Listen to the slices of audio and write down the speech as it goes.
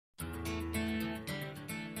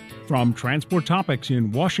From Transport Topics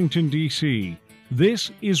in Washington, D.C., this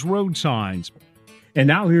is Road Signs. And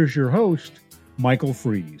now here's your host, Michael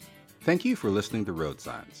Fries. Thank you for listening to Road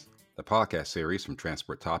Signs, the podcast series from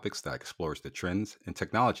Transport Topics that explores the trends and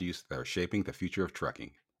technologies that are shaping the future of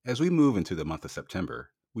trucking. As we move into the month of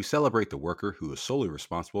September, we celebrate the worker who is solely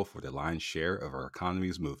responsible for the lion's share of our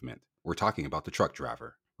economy's movement. We're talking about the truck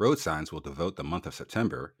driver. Road Signs will devote the month of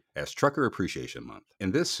September as Trucker Appreciation Month.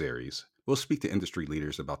 In this series, we'll speak to industry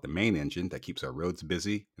leaders about the main engine that keeps our roads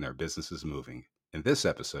busy and our businesses moving. In this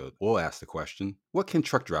episode, we'll ask the question, what can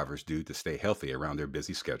truck drivers do to stay healthy around their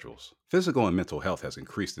busy schedules? Physical and mental health has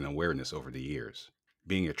increased in awareness over the years.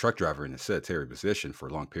 Being a truck driver in a sedentary position for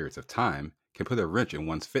long periods of time can put a wrench in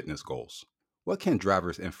one's fitness goals. What can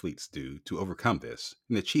drivers and fleets do to overcome this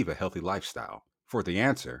and achieve a healthy lifestyle? For the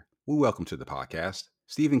answer, we welcome to the podcast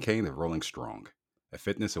Stephen Kane of Rolling Strong, a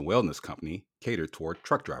fitness and wellness company catered toward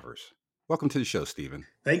truck drivers. Welcome to the show, Stephen.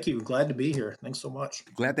 Thank you. Glad to be here. Thanks so much.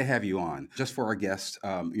 Glad to have you on. Just for our guests,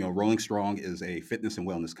 Rolling Strong is a fitness and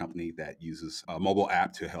wellness company that uses a mobile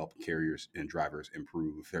app to help carriers and drivers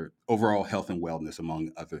improve their overall health and wellness,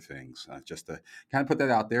 among other things. Just to kind of put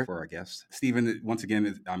that out there for our guests. Stephen, once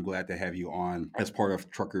again, I'm glad to have you on as part of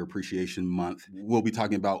Trucker Appreciation Month. We'll be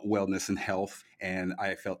talking about wellness and health, and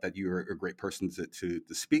I felt that you were a great person to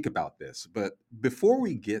speak about this. But before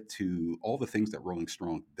we get to all the things that Rolling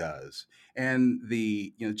Strong does, and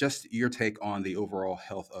just your take on the overall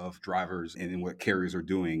health of drivers and what carriers are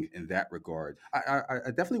doing in that regard. I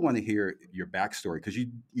definitely want to hear your backstory, because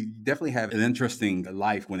you definitely have an interesting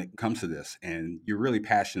life when it comes to this, and you're really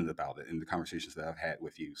passionate about it in the conversations that I've had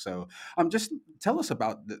with you. So just tell us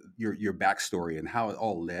about your backstory and how it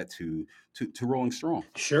all led to Rolling Strong.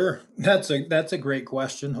 Sure. That's a great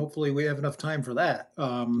question. Hopefully we have enough time for that.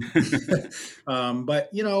 But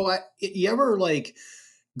you ever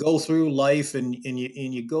go through life and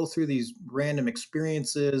you go through these random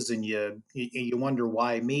experiences and you wonder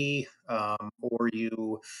why me, or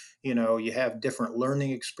you have different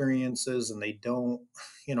learning experiences and they don't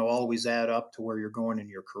always add up to where you're going in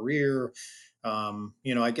your career.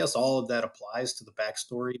 I guess all of that applies to the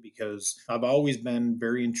backstory, because I've always been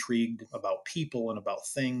very intrigued about people and about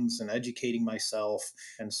things and educating myself.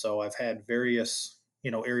 And so I've had various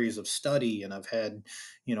areas of study, and I've had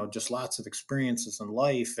just lots of experiences in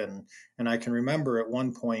life, and I can remember at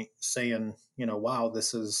one point saying, wow,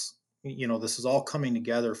 this is all coming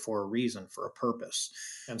together for a reason, for a purpose.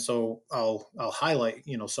 And so I'll highlight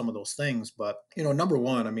some of those things. But number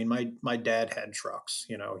one, I mean, my dad had trucks.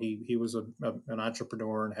 He was an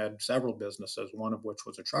entrepreneur and had several businesses, one of which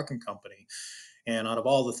was a trucking company. And out of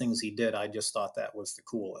all the things he did, I just thought that was the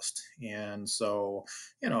coolest. And so,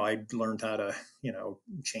 I learned how to,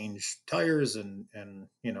 change tires and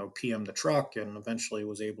PM the truck, and eventually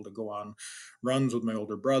was able to go on runs with my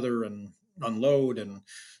older brother and unload. And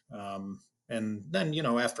then,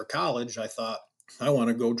 after college, I thought, I want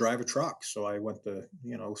to go drive a truck. So I went to,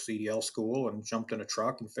 CDL school and jumped in a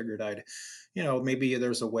truck and figured I'd, maybe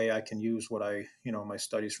there's a way I can use what my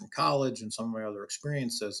studies from college and some of my other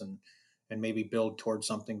experiences and maybe build towards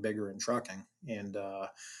something bigger in trucking. And,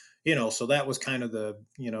 so that was kind of the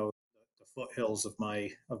foothills of my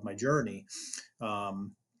journey.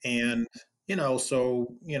 And,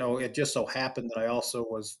 it just so happened that I also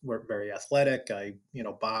was very athletic. I,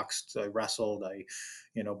 boxed, I wrestled, I,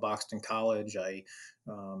 boxed in college. I,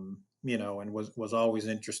 and was always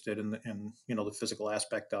interested in the physical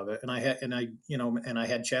aspect of it. And I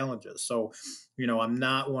had challenges. So, I'm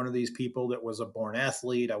not one of these people that was a born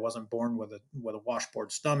athlete. I wasn't born with a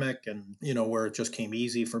washboard stomach and, where it just came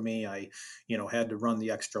easy for me. I, had to run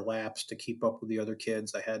the extra laps to keep up with the other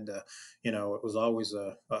kids. I had to, it was always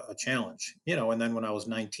a challenge, and then when I was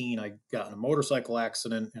 19, I got in a motorcycle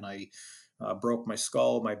accident and I broke my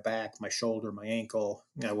skull, my back, my shoulder, my ankle.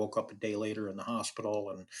 I woke up a day later in the hospital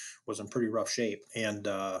and was in pretty rough shape. And,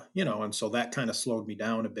 and so that kind of slowed me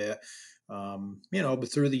down a bit.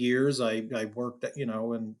 But through the years, I worked,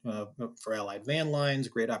 for Allied Van Lines,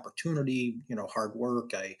 great opportunity, hard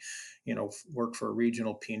work. I, worked for a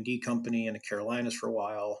regional P&D company in the Carolinas for a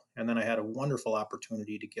while. And then I had a wonderful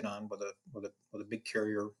opportunity to get on with a big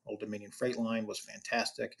carrier. Old Dominion Freight Line was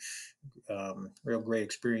fantastic. Real great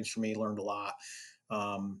experience for me, learned a lot.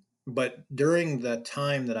 But during the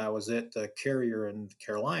time that I was at the carrier in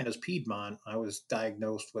Carolinas, Piedmont, I was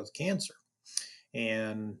diagnosed with cancer.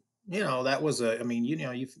 And that was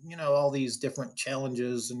all these different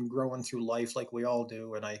challenges and growing through life like we all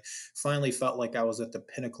do. And I finally felt like I was at the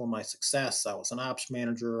pinnacle of my success. I was an ops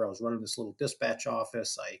manager. I was running this little dispatch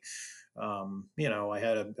office. I I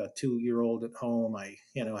had a 2-year-old at home. I,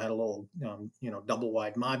 had a little, double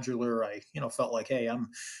wide modular. I, felt like, hey, I'm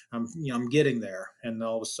getting there. And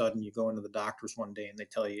all of a sudden you go into the doctors one day and they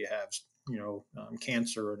tell you have,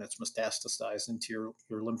 cancer, and it's metastasized into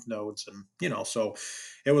your lymph nodes. And, so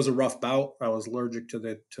it was a rough bout. I was allergic to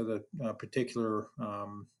the particular,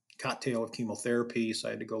 cocktail of chemotherapy. So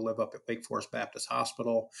I had to go live up at Wake Forest Baptist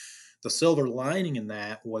Hospital. The silver lining in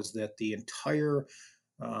that was that the entire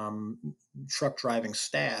um, truck driving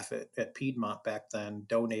staff at Piedmont back then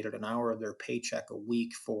donated an hour of their paycheck a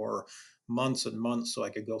week for months and months, so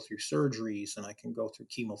I could go through surgeries and I can go through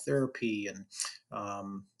chemotherapy, and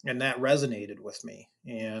that resonated with me.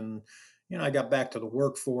 And I got back to the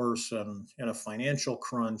workforce and in a financial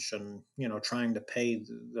crunch, and trying to pay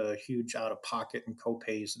the huge out of pocket and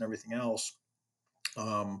copays and everything else.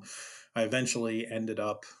 I eventually ended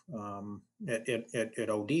up at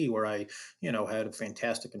OD, where I, had a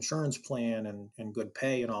fantastic insurance plan and good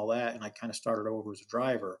pay and all that. And I kind of started over as a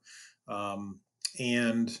driver. Um,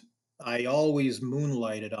 and I always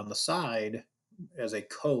moonlighted on the side as a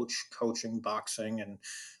coach, coaching boxing. And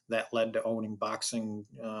that led to owning boxing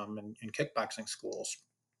and kickboxing schools.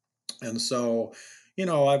 And so,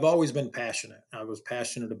 I've always been passionate. I was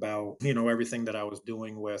passionate about, everything that I was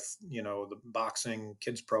doing with, the boxing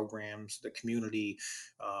kids programs, the community,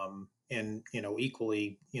 and,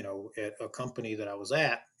 equally, at a company that I was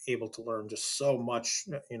at, able to learn just so much,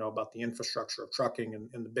 about the infrastructure of trucking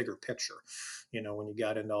and the bigger picture, when you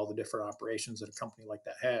got into all the different operations that a company like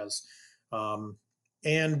that has. Um,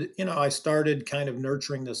 and, I started kind of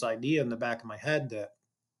nurturing this idea in the back of my head that,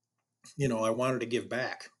 I wanted to give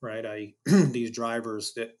back, right? These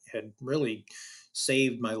drivers that had really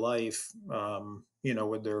saved my life,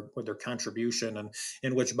 with their contribution, and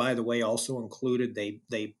in which, by the way, also included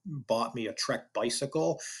they bought me a Trek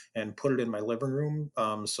bicycle and put it in my living room,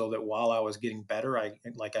 so that while I was getting better, I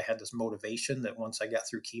had this motivation that once I got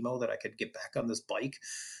through chemo, that I could get back on this bike,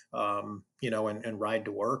 and ride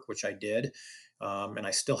to work, which I did. And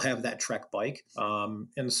I still have that Trek bike.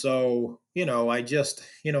 And so,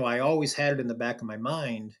 I always had it in the back of my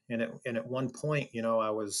mind. And at one point, I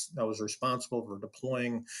was responsible for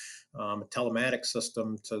deploying a telematics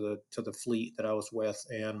system to the fleet that I was with,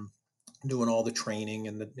 and doing all the training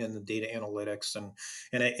and the data analytics, and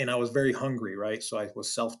I was very hungry, right? So I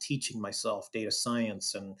was self-teaching myself data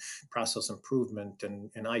science and process improvement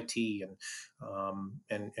and IT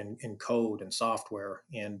and code and software,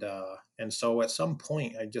 and so at some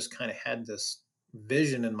point I just kind of had this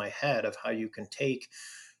vision in my head of how you can take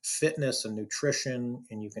fitness and nutrition,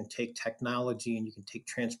 and you can take technology, and you can take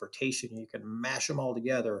transportation, and you can mash them all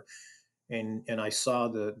together. And I saw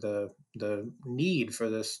the need for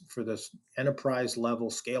this enterprise level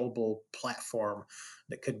scalable platform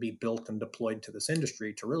that could be built and deployed to this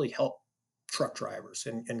industry to really help truck drivers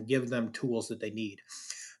and give them tools that they need.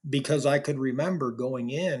 Because I could remember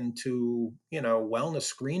going into, wellness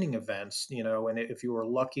screening events, and if you were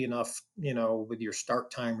lucky enough, with your start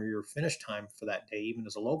time or your finish time for that day, even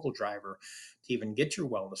as a local driver, to even get your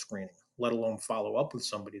wellness screening, let alone follow up with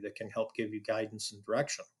somebody that can help give you guidance and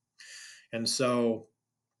direction. And so,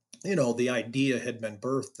 the idea had been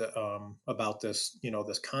birthed, about this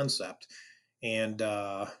concept. And,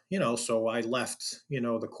 so I left,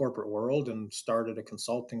 the corporate world and started a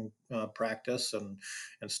consulting practice, and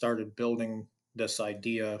started building this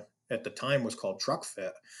idea. At the time was called Truck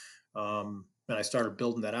Fit. And I started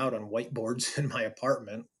building that out on whiteboards in my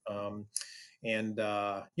apartment. And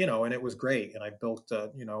it was great. And I built,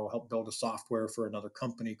 helped build a software for another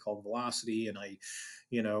company called Velocity, and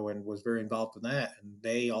and was very involved in that. And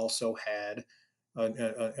they also had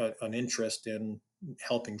an interest in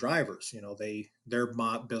helping drivers. Their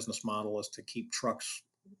business model is to keep trucks,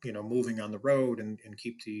 moving on the road, and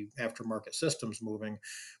keep the aftermarket systems moving,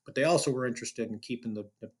 but they also were interested in keeping the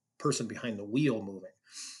person behind the wheel moving.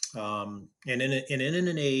 And in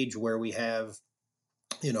an age where we have,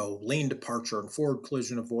 lane departure and forward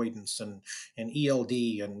collision avoidance and ELD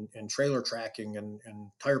and trailer tracking and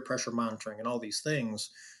tire pressure monitoring and all these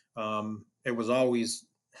things, it was always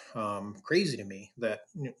crazy to me that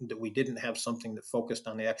we didn't have something that focused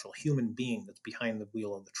on the actual human being that's behind the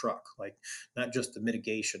wheel of the truck, like not just the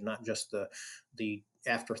mitigation, not just the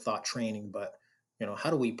afterthought training, but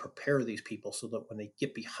how do we prepare these people so that when they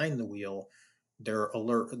get behind the wheel, they're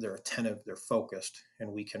alert, they're attentive, they're focused,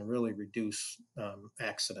 and we can really reduce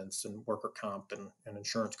accidents and worker comp and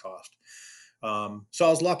insurance cost. So I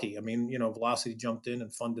was lucky. I mean, Velocity jumped in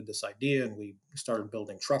and funded this idea, and we started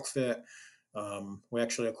building Truck Fit. We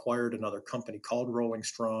actually acquired another company called Rolling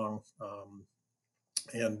Strong,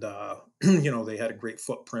 and they had a great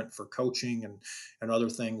footprint for coaching and other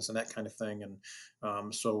things and that kind of thing.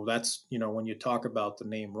 And so that's, when you talk about the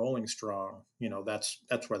name Rolling Strong, that's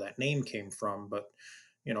where that name came from. But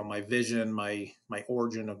my vision, my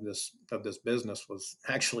origin of this business was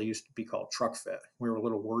actually used to be called Truck Fit. We were a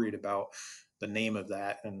little worried about the name of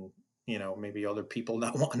that, and maybe other people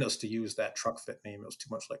not wanting us to use that Truck Fit name. It was too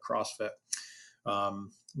much like CrossFit.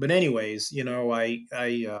 But anyways, so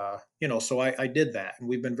I did that, and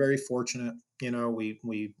we've been very fortunate.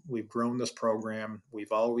 We've grown this program.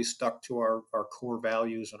 We've always stuck to our core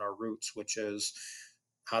values and our roots, which is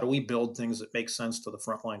how do we build things that make sense to the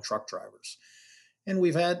frontline truck drivers. And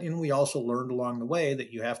we also learned along the way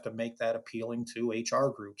that you have to make that appealing to HR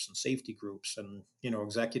groups and safety groups and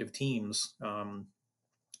executive teams.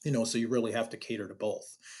 So you really have to cater to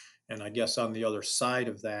both. And I guess on the other side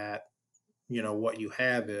of that, what you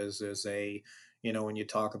have is a when you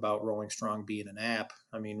talk about Rolling Strong being an app,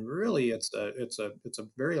 I mean, really, it's a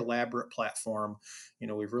very elaborate platform.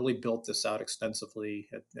 We've really built this out extensively.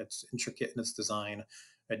 It's intricate in its design.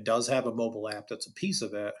 It does have a mobile app that's a piece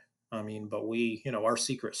of it. I mean, but our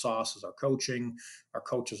secret sauce is our coaching. Our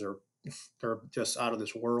coaches they're just out of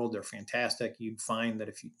this world. They're fantastic. You'd find that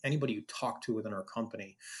if anybody you talk to within our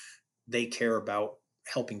company, they care about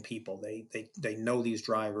helping people. They know these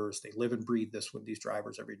drivers. They live and breathe this with these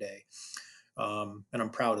drivers every day. And I'm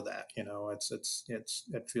proud of that.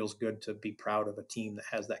 It feels good to be proud of a team that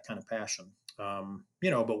has that kind of passion.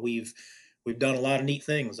 But we've done a lot of neat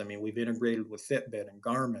things. I mean, we've integrated with Fitbit and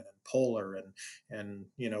Garmin and Polar, and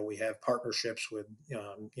we have partnerships with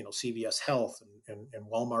CVS Health and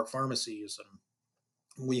Walmart pharmacies, and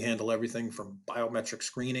we handle everything from biometric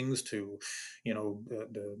screenings to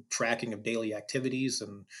the tracking of daily activities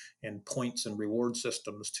and points and reward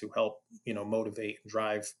systems to help motivate and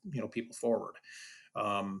drive people forward.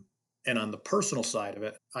 And on the personal side of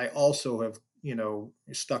it, I also have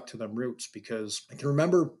stuck to them roots, because I can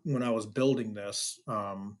remember when I was building this,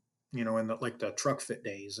 in the Truck Fit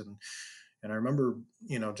days, and I remember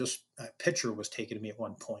just a picture was taken to me at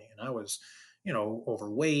one point, and I was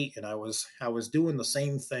overweight, and I was doing the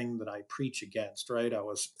same thing that I preach against, right? I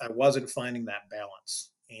wasn't finding that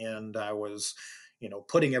balance, and I was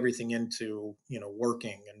putting everything into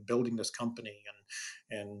working and building this company,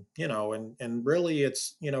 and really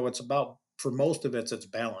it's about, for most of it's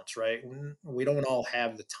balance, right? We don't all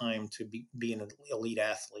have the time to be an elite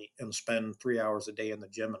athlete and spend 3 hours a day in the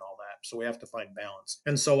gym and all that, so we have to find balance.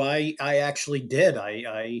 And so I actually did.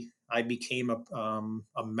 I became a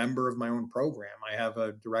member of my own program. I have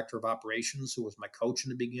a director of operations who was my coach in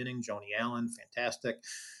the beginning, Joni Allen, fantastic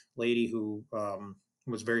lady who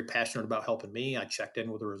was very passionate about helping me. I checked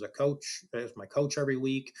in with her as my coach every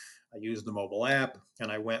week. I used the mobile app,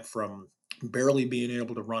 and I went from barely being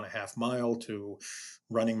able to run a half mile to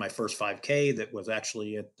running my first 5K that was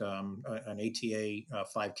actually at an ATA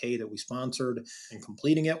 5K that we sponsored, and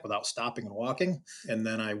completing it without stopping and walking. And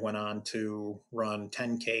then I went on to run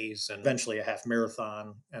 10Ks and eventually a half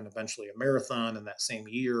marathon and eventually a marathon in that same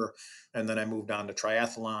year. And then I moved on to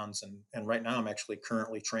triathlons. And right now I'm actually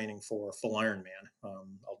currently training for a full Ironman.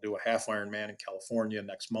 I'll do a half Ironman in California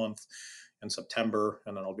next month in September,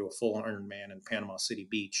 and then I'll do a full Ironman in Panama City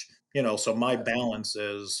Beach. So my balance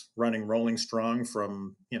is running Rolling Strong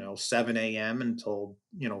from 7 a.m. until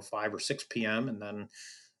 5 or 6 p.m. and then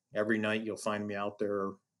every night you'll find me out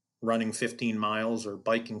there running 15 miles or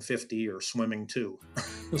biking 50 or swimming 2.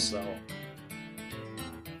 So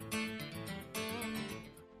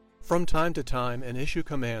from time to time, an issue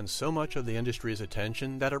commands so much of the industry's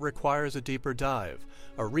attention that it requires a deeper dive,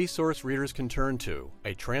 a resource readers can turn to,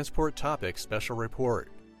 a Transport Topics special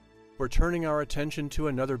report. We're turning our attention to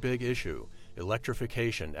another big issue,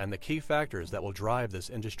 electrification and the key factors that will drive this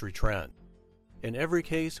industry trend. In every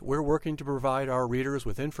case, we're working to provide our readers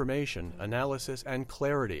with information, analysis, and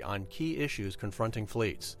clarity on key issues confronting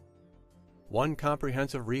fleets. One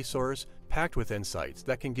comprehensive resource packed with insights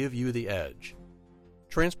that can give you the edge.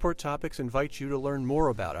 Transport Topics invites you to learn more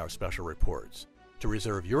about our special reports. To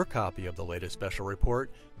reserve your copy of the latest special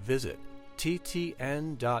report, visit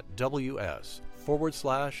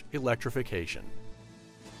ttn.ws/electrification.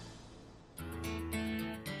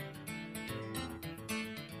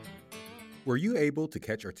 Were you able to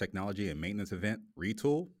catch our technology and maintenance event,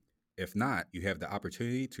 Retool? If not, you have the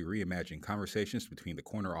opportunity to reimagine conversations between the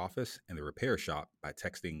corner office and the repair shop by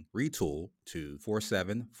texting Retool to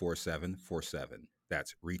 474747.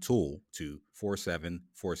 That's Retool to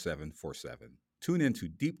 474747. Tune in to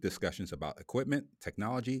deep discussions about equipment,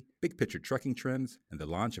 technology, big picture trucking trends, and the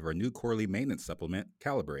launch of our new quarterly maintenance supplement,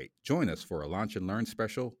 Calibrate. Join us for a Launch and Learn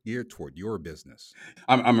special geared toward your business.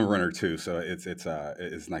 I'm a runner too, so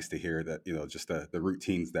it's nice to hear that, just the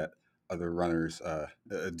routines that other runners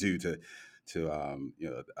do to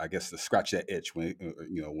I guess to scratch that itch when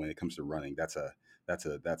it comes to running. That's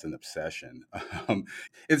an obsession. Um,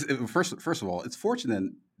 first of all, it's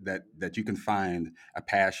fortunate that you can find a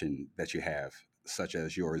passion that you have, such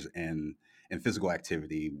as yours, in physical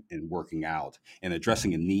activity, in working out, and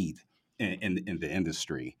addressing a need in the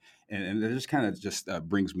industry. And it just kind of just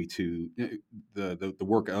brings me to the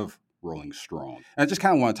work of Rolling Strong. And I just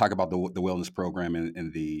kind of want to talk about the wellness program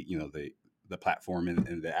and the platform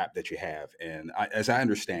and the app that you have. And as I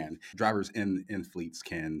understand, drivers in fleets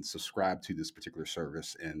can subscribe to this particular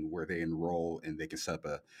service, and where they enroll, and they can set up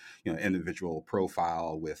a individual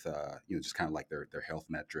profile with just kind of like their health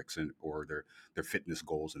metrics or their fitness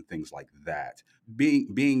goals and things like that.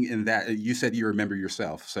 Being in that, you said you remember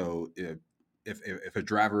yourself. So if a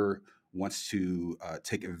driver wants to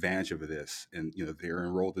take advantage of this, and they're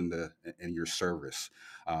enrolled in your service,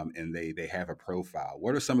 and they have a profile,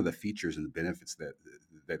 what are some of the features and the benefits that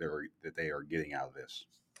they are getting out of this?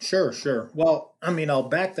 Sure, sure. Well, I mean, I'll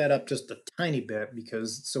back that up just a tiny bit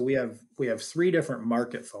because so we have three different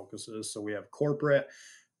market focuses. So we have corporate,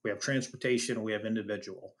 we have transportation, and we have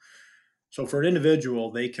individual. So for an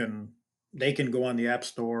individual, they can go on the app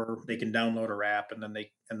store, they can download our app, and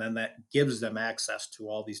then that gives them access to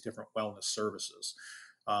all these different wellness services.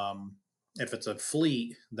 Um, if it's a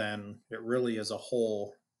fleet, then it really is a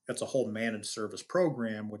whole it's a whole managed service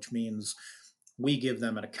program, which means we give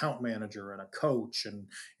them an account manager and a coach,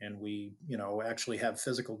 and we actually have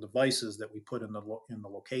physical devices that we put in the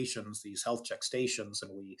locations, these health check stations,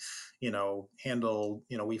 and we handle,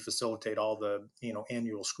 we facilitate all the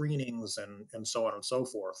annual screenings and so on and so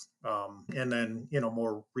forth. And then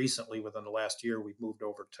more recently, within the last year, we've moved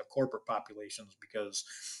over to corporate populations because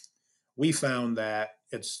we found that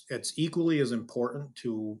it's equally as important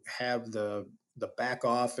to have the back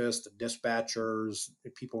office, the dispatchers, the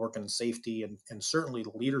people working in safety, and certainly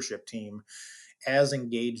the leadership team as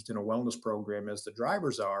engaged in a wellness program as the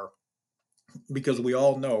drivers are, because we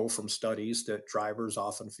all know from studies that drivers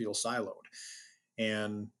often feel siloed.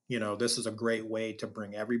 And, this is a great way to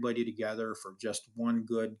bring everybody together for just one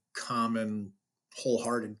good, common,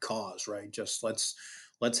 wholehearted cause, right? Just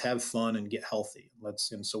let's have fun and get healthy.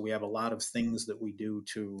 And so we have a lot of things that we do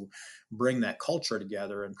to bring that culture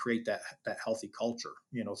together and create that healthy culture,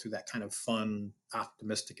 through that kind of fun,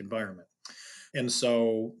 optimistic environment. And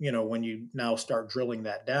so, when you now start drilling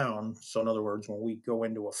that down, so in other words, when we go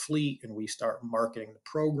into a fleet and we start marketing the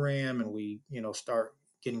program and we, start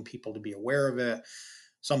getting people to be aware of it,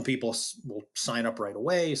 some people will sign up right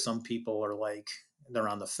away. Some people are like, they're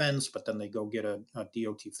on the fence, but then they go get a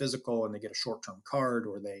DOT physical and they get a short-term card,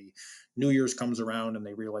 or New Year's comes around and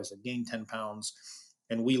they realize they gained 10 pounds.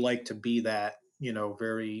 And we like to be that,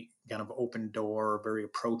 very kind of open door, very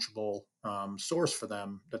approachable source for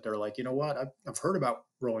them, that they're like, what, I've heard about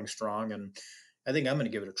Rolling Strong and I think I'm going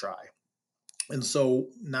to give it a try. And so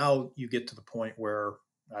now you get to the point where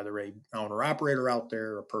either a owner operator out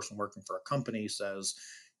there, or a person working for a company says,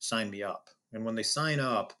 sign me up. And when they sign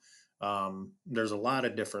up, there's a lot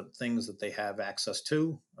of different things that they have access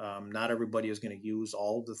to. Not everybody is going to use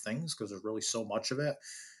all of the things because there's really so much of it,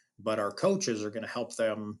 but our coaches are going to help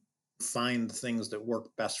them find the things that work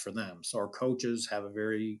best for them. So our coaches have a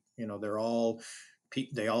very,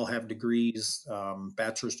 they all have degrees,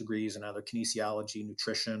 bachelor's degrees in either kinesiology,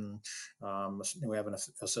 nutrition. We have an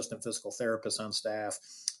assistant physical therapist on staff.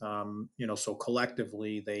 So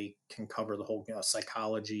collectively they can cover the whole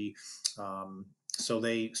psychology. So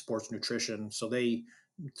they sports nutrition. So they,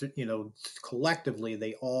 collectively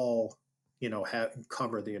they all,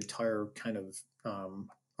 cover the entire kind of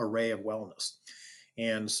array of wellness.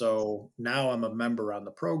 And so now I'm a member on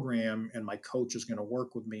the program, and my coach is going to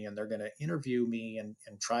work with me, and they're going to interview me and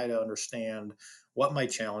try to understand what my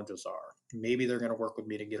challenges are. Maybe they're going to work with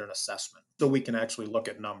me to get an assessment so we can actually look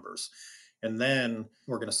at numbers. And then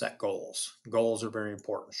we're going to set goals. Goals are very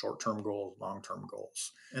important: short-term goals, long-term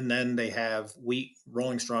goals. And then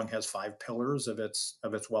Rolling Strong has 5 pillars of its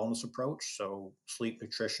wellness approach. So sleep,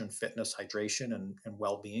 nutrition, fitness, hydration, and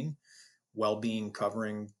well-being. Well-being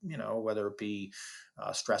covering, whether it be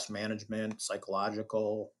stress management,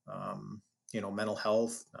 psychological, mental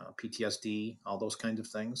health, PTSD, all those kinds of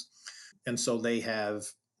things. And so they have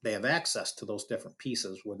access to those different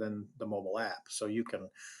pieces within the mobile app. So you can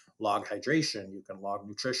log hydration, you can log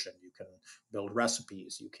nutrition, you can build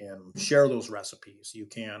recipes, you can share those recipes, you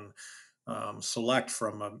can select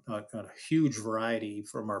from a huge variety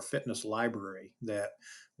from our fitness library that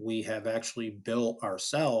we have actually built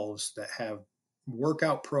ourselves that have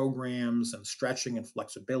workout programs and stretching and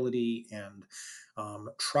flexibility and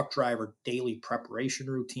truck driver daily preparation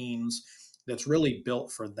routines that's really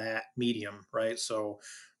built for that medium, right? So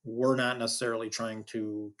we're not necessarily trying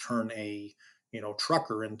to turn a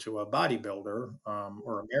trucker into a bodybuilder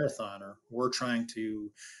or a marathoner. We're trying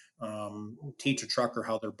to teach a trucker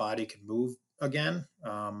how their body can move again.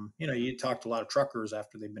 You talk to a lot of truckers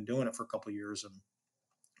after they've been doing it for a couple of years,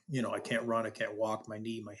 and I can't run, I can't walk, my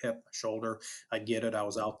knee, my hip, my shoulder. I get it. I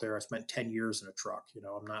was out there. I spent 10 years in a truck.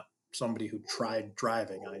 I'm not somebody who tried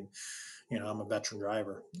driving. I'm a veteran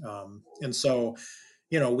driver. And so,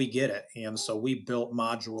 we get it. And so we built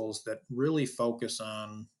modules that really focus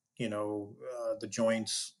on, the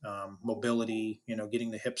joints, mobility,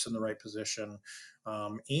 getting the hips in the right position.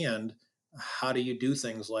 And how do you do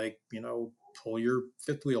things like, pull your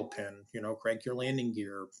fifth wheel pin, crank your landing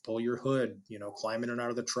gear, pull your hood, climb in and out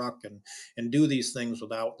of the truck and do these things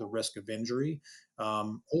without the risk of injury.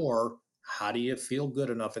 Or how do you feel good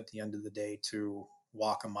enough at the end of the day to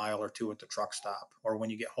walk a mile or two at the truck stop, or when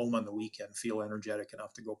you get home on the weekend, feel energetic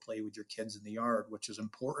enough to go play with your kids in the yard, which is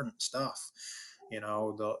important stuff.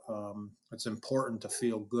 It's important to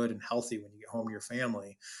feel good and healthy when you get home to your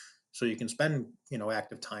family so you can spend,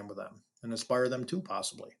 active time with them and inspire them too,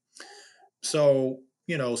 possibly. So,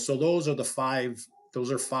 so those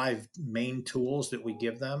are five main tools that we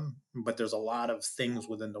give them, but there's a lot of things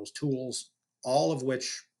within those tools, all of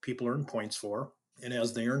which people earn points for. And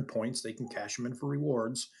as they earn points, they can cash them in for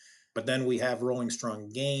rewards. But then we have Rolling Strong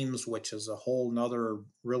Games, which is a whole nother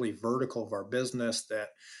really vertical of our business that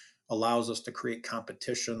allows us to create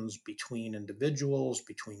competitions between individuals,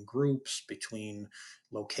 between groups, between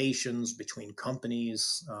locations, between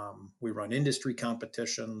companies. We run industry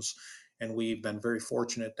competitions, and we've been very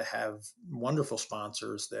fortunate to have wonderful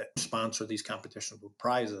sponsors that sponsor these competitions with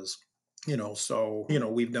prizes. So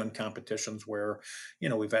we've done competitions where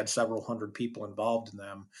we've had several hundred people involved in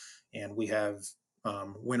them, and we have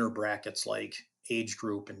winner brackets like age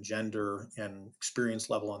group and gender and experience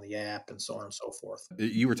level on the app and so on and so forth.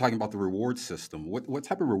 You were talking about the reward system. What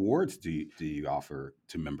type of rewards do you offer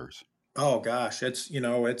to members? Oh gosh, it's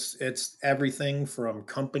everything from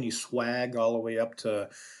company swag all the way up to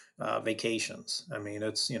vacations. I mean,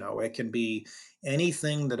 it can be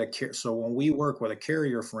anything that so when we work with a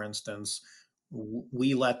carrier, for instance,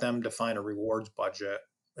 we let them define a rewards budget,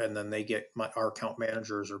 and then our account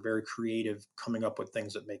managers are very creative coming up with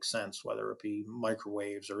things that make sense, whether it be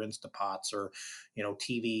microwaves or Instapots or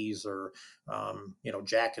TVs or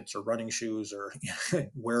jackets or running shoes or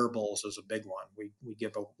wearables is a big one. We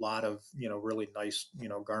give a lot of really nice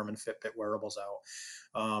Garmin Fitbit wearables out,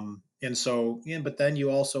 and so but then you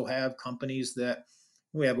also have companies that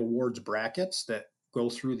we have awards brackets that go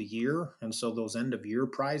through the year, and so those end of year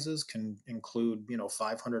prizes can include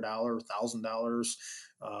 $500,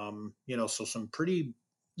 $1,000, so some pretty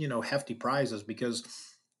hefty prizes, because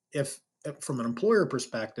if from an employer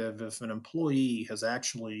perspective, if an employee has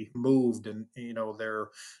actually moved and their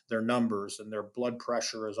numbers and their blood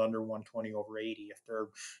pressure is under 120 over 80, if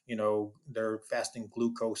their fasting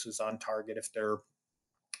glucose is on target, if their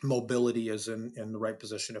mobility is in the right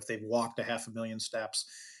position, if they've walked 500,000 steps,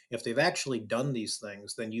 if they've actually done these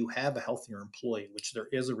things, then you have a healthier employee, which there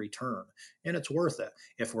is a return, and it's worth it.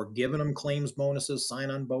 If we're giving them claims bonuses,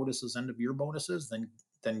 sign-on bonuses, end of year bonuses,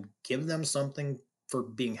 then give them something for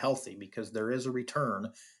being healthy, because there is a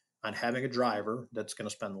return on having a driver that's going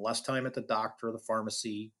to spend less time at the doctor or the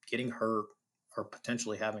pharmacy getting hurt or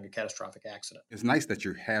potentially having a catastrophic accident. It's nice that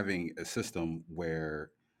you're having a system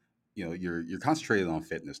where you're concentrated on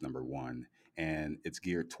fitness, number one, and it's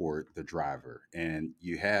geared toward the driver, and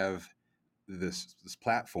you have this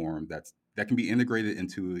platform that can be integrated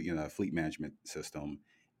into a fleet management system,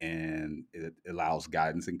 and it allows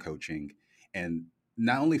guidance and coaching, and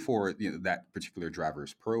not only for that particular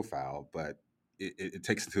driver's profile, but it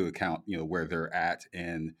takes into account where they're at,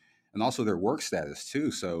 and also their work status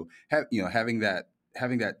too. So having that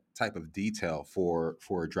type of detail for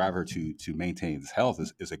a driver to maintain his health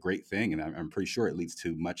is a great thing, and I'm pretty sure it leads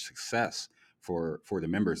to much success for the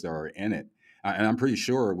members that are in it. And I'm pretty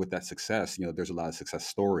sure with that success, there's a lot of success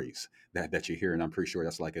stories that you hear, and I'm pretty sure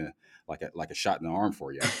that's like a shot in the arm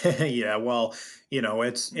for you. Yeah, well,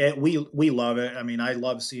 we love it. I mean, I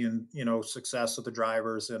love seeing success with the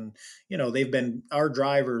drivers, and they've been our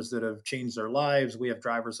drivers that have changed their lives. We have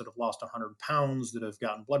drivers that have lost 100 pounds, that have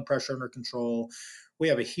gotten blood pressure under control. we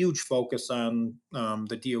have a huge focus on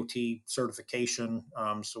the DOT certification.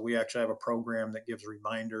 So we actually have a program that gives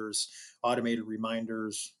reminders, automated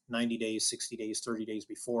reminders, 90 days, 60 days, 30 days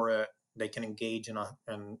before it. They can engage in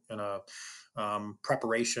a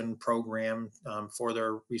preparation program for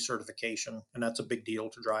their recertification, and that's a big deal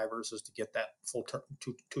to drivers, is to get that full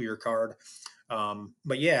 2-year card.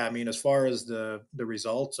 But yeah, I mean, as far as the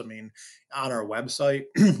results, I mean, on our website,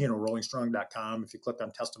 rollingstrong.com, if you click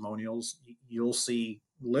on testimonials, you'll see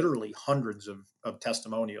literally hundreds of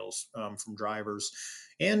testimonials from drivers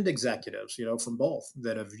and executives, from both,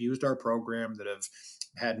 that have used our program, that have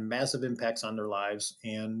had massive impacts on their lives.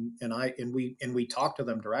 And we talk to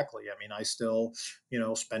them directly. I mean, I still,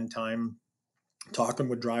 spend time talking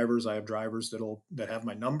with drivers. I have drivers that have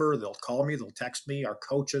my number. They'll call me, they'll text me. Our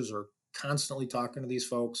coaches are constantly talking to these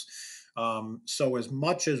folks. So as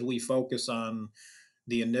much as we focus on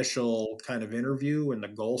the initial kind of interview and the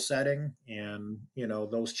goal setting and,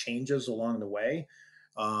 those changes along the way,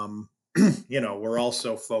 we're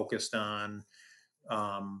also focused on,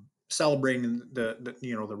 celebrating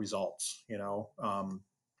the results,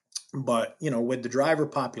 but, with the driver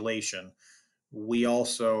population, we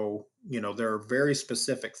also, there are very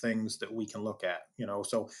specific things that we can look at,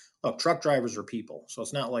 so look, truck drivers are people. So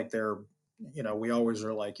it's not like they're, we always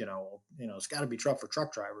are like, it's got to be for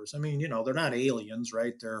truck drivers. I mean, they're not aliens,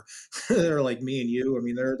 right? They're, they're like me and you. I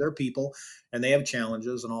mean, they're people, and they have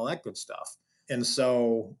challenges and all that good stuff. And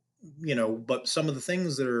so, but some of the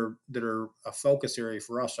things that are a focus area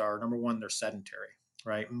for us are, number one, they're sedentary,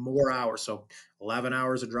 right? More hours. So 11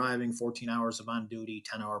 hours of driving, 14 hours of on duty,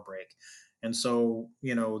 10-hour break. And so,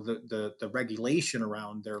 the regulation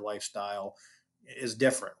around their lifestyle is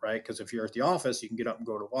different, right? Because if you're at the office, you can get up and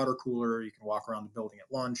go to water cooler, you can walk around the building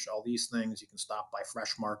at lunch, all these things, you can stop by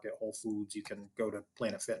Fresh Market, Whole Foods, you can go to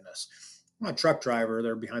Planet Fitness. A truck driver,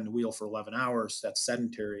 they're behind the wheel for 11 hours, that's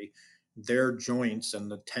sedentary. Their joints and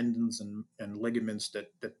the tendons and ligaments that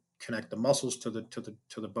connect the muscles to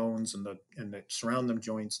the bones and that surround them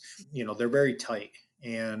joints, they're very tight.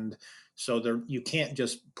 And so you can't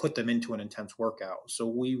just put them into an intense workout. So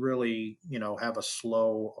we really, have a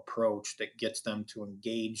slow approach that gets them to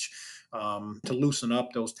engage, to loosen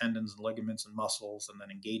up those tendons and ligaments and muscles, and then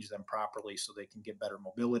engage them properly so they can get better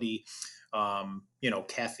mobility.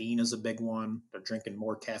 Caffeine is a big one. They're drinking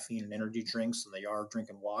more caffeine and energy drinks than they are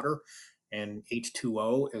drinking water. And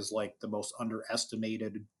H2O is like the most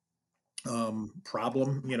underestimated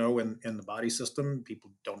problem, in the body system. People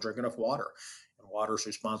don't drink enough water. Water is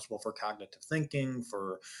responsible for cognitive thinking,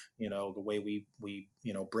 for, the way we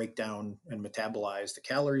break down and metabolize the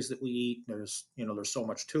calories that we eat. There's so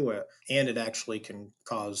much to it. And it actually can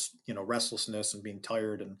cause, restlessness and being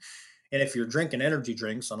tired. And if you're drinking energy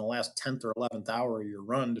drinks on the last 10th or 11th hour of your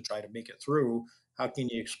run to try to make it through, how can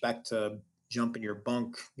you expect to jump in your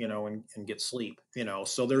bunk, and get sleep,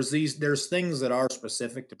 so there's things that are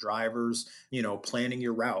specific to drivers, planning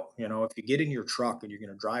your route. If you get in your truck and you're going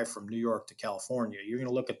to drive from New York to California, you're going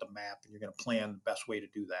to look at the map and you're going to plan the best way to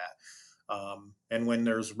do that. And when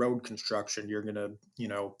there's road construction, you're going to,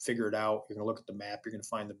 figure it out. You're going to look at the map. You're going to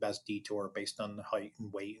find the best detour based on the height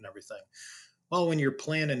and weight and everything. Well, when you're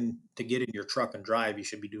planning to get in your truck and drive, you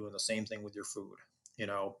should be doing the same thing with your food.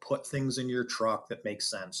 Put things in your truck that make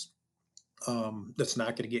sense. That's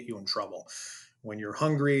not going to get you in trouble. When you're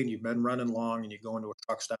hungry and you've been running long and you go into a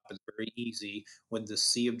truck stop, it's very easy with the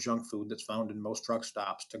sea of junk food that's found in most truck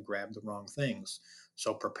stops to grab the wrong things.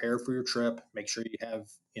 So prepare for your trip. Make sure you have,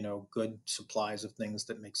 good supplies of things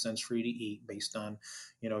that make sense for you to eat based on,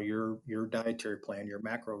 your dietary plan, your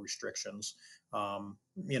macro restrictions. And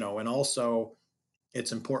also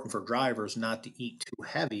it's important for drivers not to eat too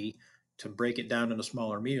heavy, to break it down into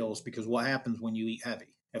smaller meals, because what happens when you eat heavy?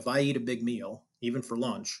 If I eat a big meal, even for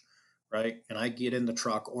lunch, right, and I get in the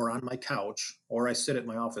truck or on my couch or I sit at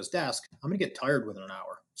my office desk, I'm going to get tired within an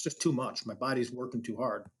hour. It's just too much. My body's working too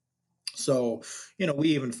hard. So, we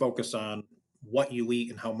even focus on what you eat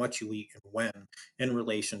and how much you eat and when in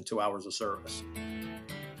relation to hours of service.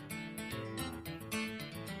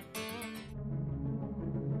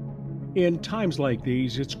 In times like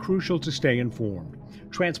these, it's crucial to stay informed.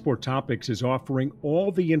 Transport Topics is offering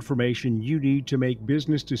all the information you need to make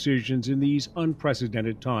business decisions in these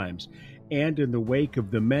unprecedented times. And in the wake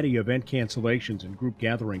of the many event cancellations and group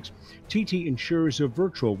gatherings, TT ensures a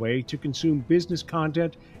virtual way to consume business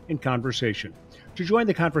content and conversation. To join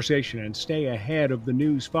the conversation and stay ahead of the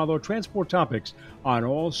news, follow Transport Topics on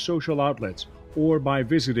all social outlets or by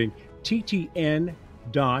visiting ttn.ws/stay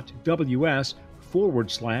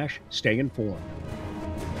informed.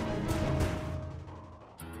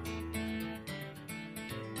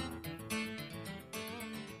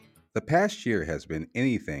 The past year has been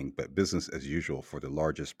anything but business as usual for the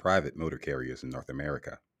largest private motor carriers in North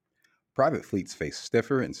America. Private fleets face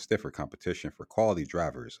stiffer and stiffer competition for quality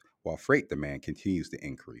drivers, while freight demand continues to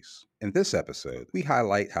increase. In this episode, we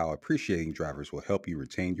highlight how appreciating drivers will help you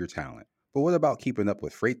retain your talent. But what about keeping up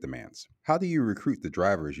with freight demands? How do you recruit the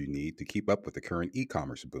drivers you need to keep up with the current e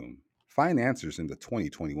commerce boom? Find answers in the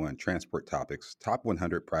 2021 Transport Topics Top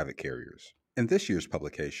 100 Private Carriers. In this year's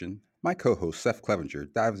publication, my co host Seth Clevenger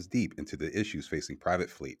dives deep into the issues facing private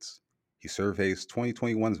fleets. He surveys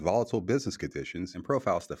 2021's volatile business conditions and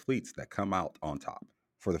profiles the fleets that come out on top.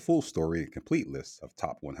 For the full story and complete list of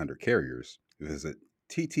top 100 carriers, visit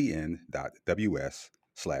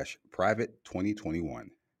ttn.ws/private 2021.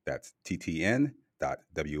 That's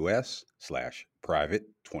ttn.ws/private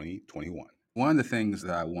 2021. One of the things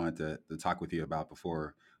that I wanted to talk with you about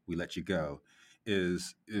before we let you go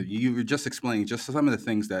is you were just explaining just some of the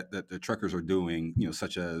things that the truckers are doing,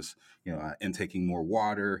 such as, intaking more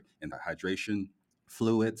water and hydration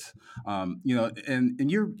fluids,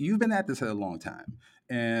 and you've been at this a long time.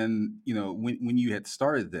 And, when you had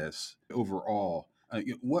started this overall,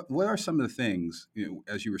 what are some of the things,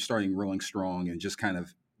 as you were starting Rolling Strong and just kind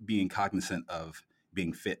of being cognizant of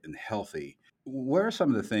being fit and healthy? What are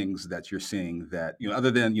some of the things that you're seeing that,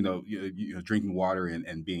 other than, drinking water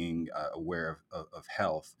and being aware of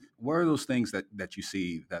health? What are those things that you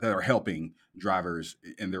see that are helping drivers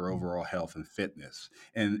in their overall health and fitness?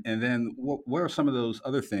 And then what are some of those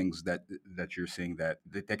other things that you're seeing that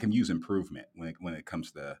can use improvement when it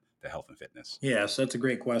comes to health and fitness? Yes, that's a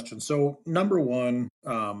great question. So, number one,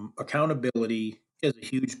 accountability is a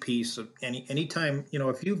huge piece of anytime,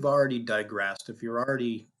 if you've already digressed, if you're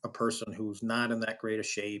already a person who's not in that great a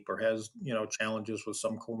shape or has, challenges with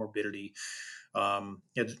some comorbidity,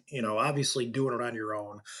 it's, obviously doing it on your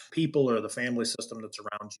own. People or the family system that's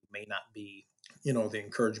around you may not be, the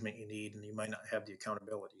encouragement you need, and you might not have the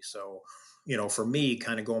accountability. So, for me,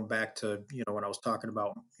 kind of going back to, when I was talking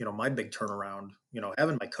about, my big turnaround,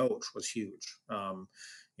 having my coach was huge.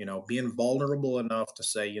 Being vulnerable enough to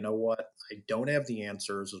say, you know what, I don't have the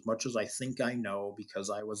answers as much as I think I know because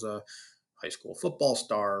I was a high school football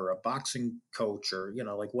star or a boxing coach or,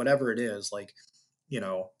 like whatever it is, like,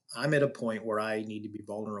 I'm at a point where I need to be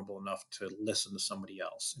vulnerable enough to listen to somebody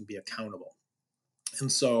else and be accountable.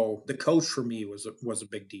 And so the coach for me was a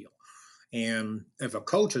big deal. And if a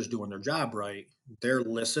coach is doing their job right, they're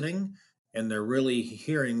listening and they're really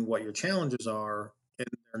hearing what your challenges are. And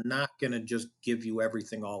they're not going to just give you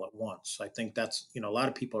everything all at once. I think that's, a lot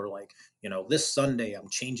of people are like, this Sunday I'm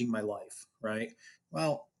changing my life, right?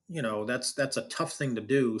 Well, that's a tough thing to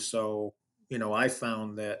do. So, I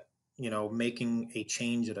found that, making a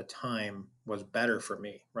change at a time was better for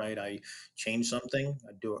me, right? I change something,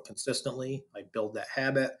 I do it consistently, I build that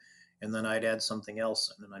habit, and then I'd add something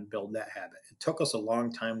else in and I'd build that habit. It took us a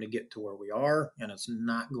long time to get to where we are, and it's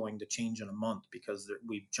not going to change in a month because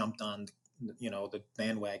we've jumped on, the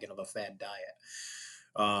bandwagon of a fad diet.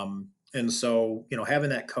 And so, having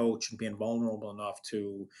that coach and being vulnerable enough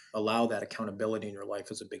to allow that accountability in your life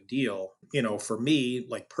is a big deal. For me,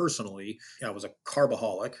 like personally, I was a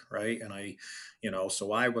carbaholic, right? And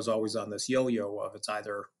so I was always on this yo-yo of it's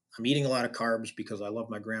either I'm eating a lot of carbs because I love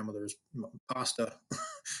my grandmother's pasta,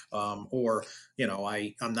 or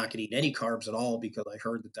I'm not going to eat any carbs at all because I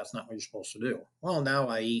heard that that's not what you're supposed to do. Well, now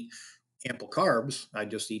I eat ample carbs. I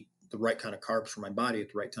just eat the right kind of carbs for my body at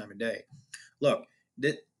the right time of day. Look,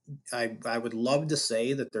 that I would love to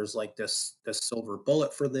say that there's like this silver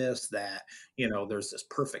bullet for this, that there's this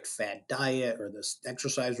perfect fad diet or this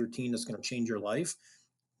exercise routine that's going to change your life,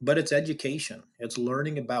 but it's education. It's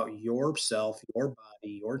learning about yourself, your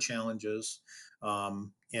body, your challenges,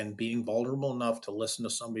 and being vulnerable enough to listen to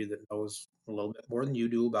somebody that knows a little bit more than you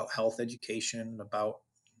do about health education, about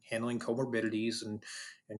handling comorbidities and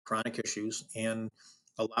chronic issues, and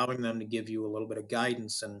allowing them to give you a little bit of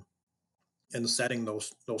guidance and setting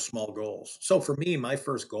those small goals. So for me, my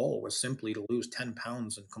first goal was simply to lose 10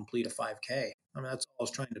 pounds and complete a 5K. I mean, that's all I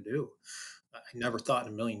was trying to do. I never thought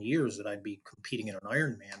in a million years that I'd be competing in an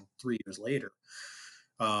Ironman 3 years later.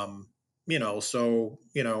 So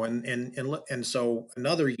and so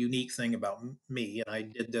another unique thing about me, and I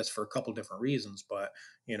did this for a couple different reasons, but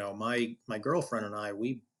my girlfriend and I,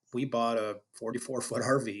 we bought a 44-foot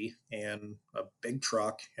RV and a big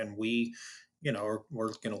truck, and we're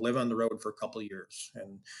going to live on the road for a couple of years,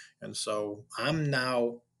 and so I'm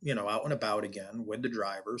now out and about again with the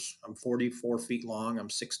drivers. I'm 44 feet long. I'm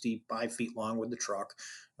 65 feet long with the truck.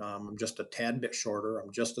 I'm just a tad bit shorter.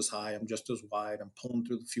 I'm just as high. I'm just as wide. I'm pulling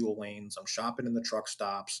through the fuel lanes. I'm shopping in the truck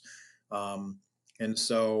stops. And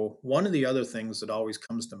so one of the other things that always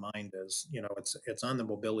comes to mind is, it's on the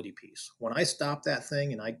mobility piece. When I stop that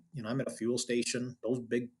thing and I'm at a fuel station, those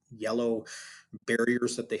big yellow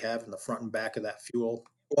barriers that they have in the front and back of that fuel,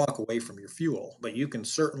 walk away from your fuel, but you can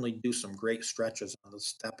certainly do some great stretches on the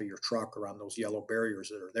step of your truck around those yellow barriers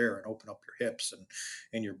that are there and open up your hips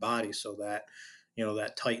and your body so that,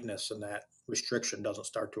 that tightness and that restriction doesn't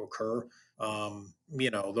start to occur.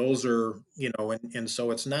 Those are, and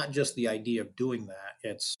so it's not just the idea of doing that,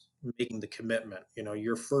 it's making the commitment.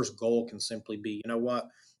 Your first goal can simply be, what,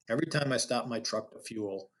 every time I stop my truck to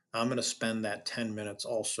fuel, I'm going to spend that 10 minutes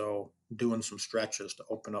also doing some stretches to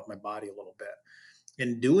open up my body a little bit.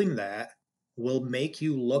 And doing that will make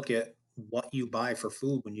you look at what you buy for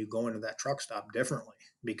food when you go into that truck stop differently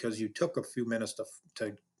because you took a few minutes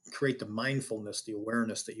to create the mindfulness, the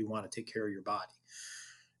awareness that you want to take care of your body.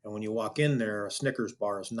 And when you walk in there, a Snickers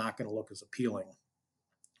bar is not going to look as appealing.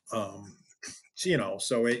 So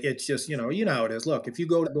it's just, how it is. Look, if you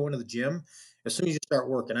go into the gym, as soon as you start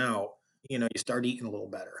working out, you start eating a little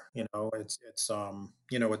better. It's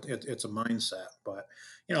a mindset. But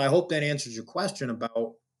I hope that answers your question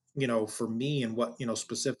about for me and what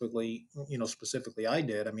specifically I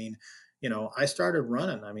did. I mean, I started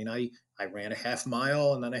running. I mean, I ran a half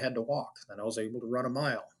mile and then I had to walk. Then I was able to run a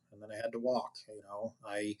mile and then I had to walk.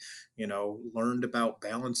 I learned about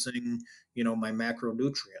balancing my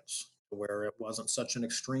macronutrients where it wasn't such an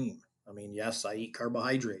extreme. I mean, yes, I eat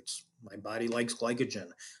carbohydrates. My body likes glycogen.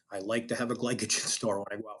 I like to have a glycogen store when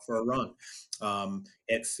I go out for a run.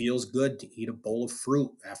 It feels good to eat a bowl of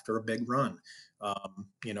fruit after a big run.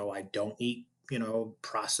 I don't eat,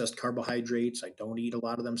 processed carbohydrates. I don't eat a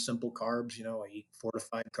lot of them simple carbs. I eat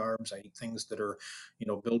fortified carbs. I eat things that are,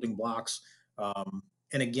 building blocks.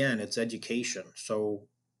 And again, it's education. So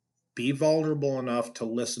be vulnerable enough to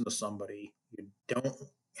listen to somebody. You don't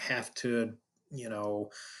have to, you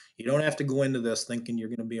don't have to go into this thinking you're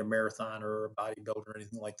going to be a marathoner or a bodybuilder or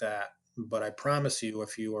anything like that. But I promise you,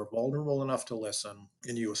 if you are vulnerable enough to listen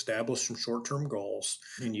and you establish some short-term goals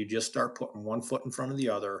and you just start putting one foot in front of the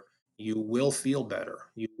other, you will feel better.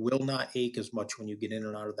 You will not ache as much when you get in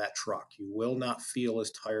and out of that truck. You will not feel as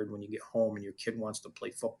tired when you get home and your kid wants to play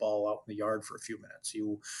football out in the yard for a few minutes.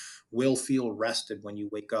 You will feel rested when you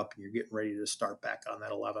wake up and you're getting ready to start back on that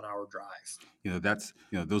 11-hour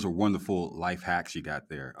drive. Those are wonderful life hacks you got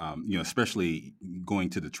there. Especially going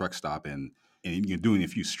to the truck stop and you're doing a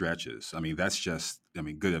few stretches. I mean, that's just,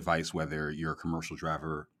 good advice, whether you're a commercial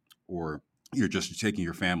driver or you're just taking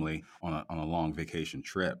your family on a long vacation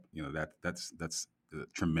trip. That's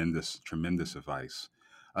tremendous advice.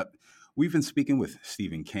 We've been speaking with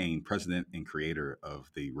Stephen Kane, president and creator of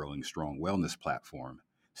the Rolling Strong Wellness platform.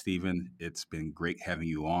 Stephen, it's been great having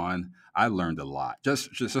you on. I learned a lot just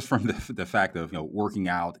from the fact of working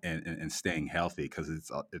out and staying healthy, because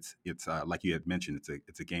it's like you had mentioned,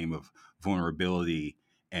 it's a game of vulnerability,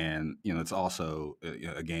 and it's also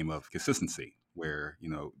a game of consistency, where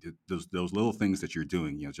those little things that you're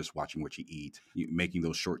doing, just watching what you eat, making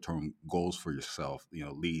those short-term goals for yourself,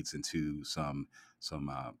 leads into some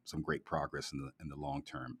great progress in the long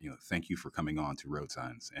term. Thank you for coming on to Road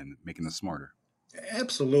Signs and making us smarter.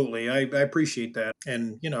 Absolutely. I appreciate that.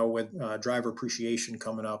 And, with driver appreciation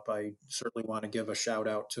coming up, I certainly want to give a shout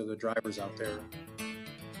out to the drivers out there.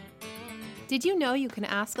 Did you know you can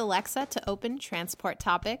ask Alexa to open Transport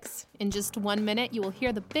Topics? In just 1 minute, you will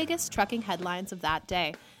hear the biggest trucking headlines of that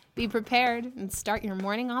day. Be prepared and start your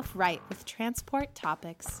morning off right with Transport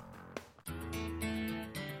Topics.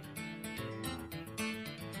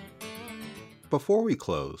 Before we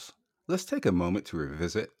close, let's take a moment to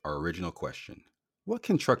revisit our original question. What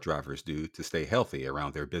can truck drivers do to stay healthy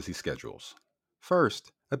around their busy schedules?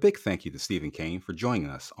 First, a big thank you to Stephen Kane for joining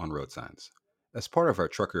us on Road Signs. As part of our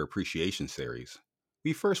Trucker Appreciation Series,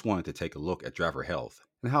 we first wanted to take a look at driver health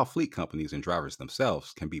and how fleet companies and drivers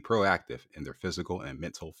themselves can be proactive in their physical and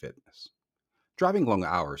mental fitness. Driving long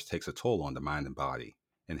hours takes a toll on the mind and body,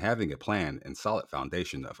 and having a plan and solid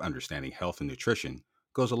foundation of understanding health and nutrition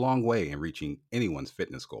goes a long way in reaching anyone's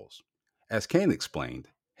fitness goals. As Kane explained,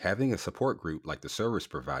 having a support group like the service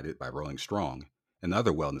provided by Rolling Strong and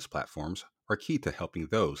other wellness platforms are key to helping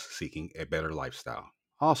those seeking a better lifestyle.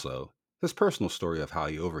 Also, his personal story of how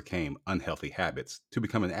he overcame unhealthy habits to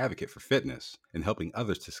become an advocate for fitness and helping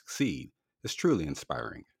others to succeed is truly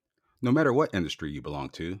inspiring. No matter what industry you belong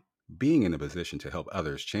to, being in a position to help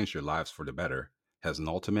others change their lives for the better has an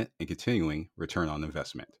ultimate and continuing return on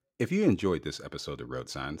investment. If you enjoyed this episode of Road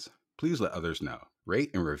Signs, please let others know.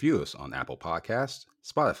 Rate and review us on Apple Podcasts,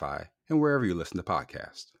 Spotify, and wherever you listen to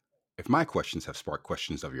podcasts. If my questions have sparked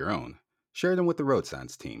questions of your own, share them with the Road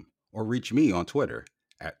Signs team or reach me on Twitter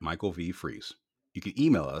at Michael V. Freeze. You can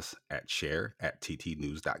email us at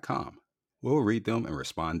share@ttnews.com. We'll read them and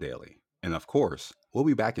respond daily. And of course, we'll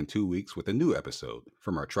be back in 2 weeks with a new episode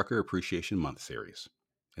from our Trucker Appreciation Month series.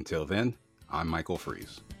 Until then, I'm Michael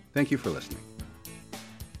Freeze. Thank you for listening.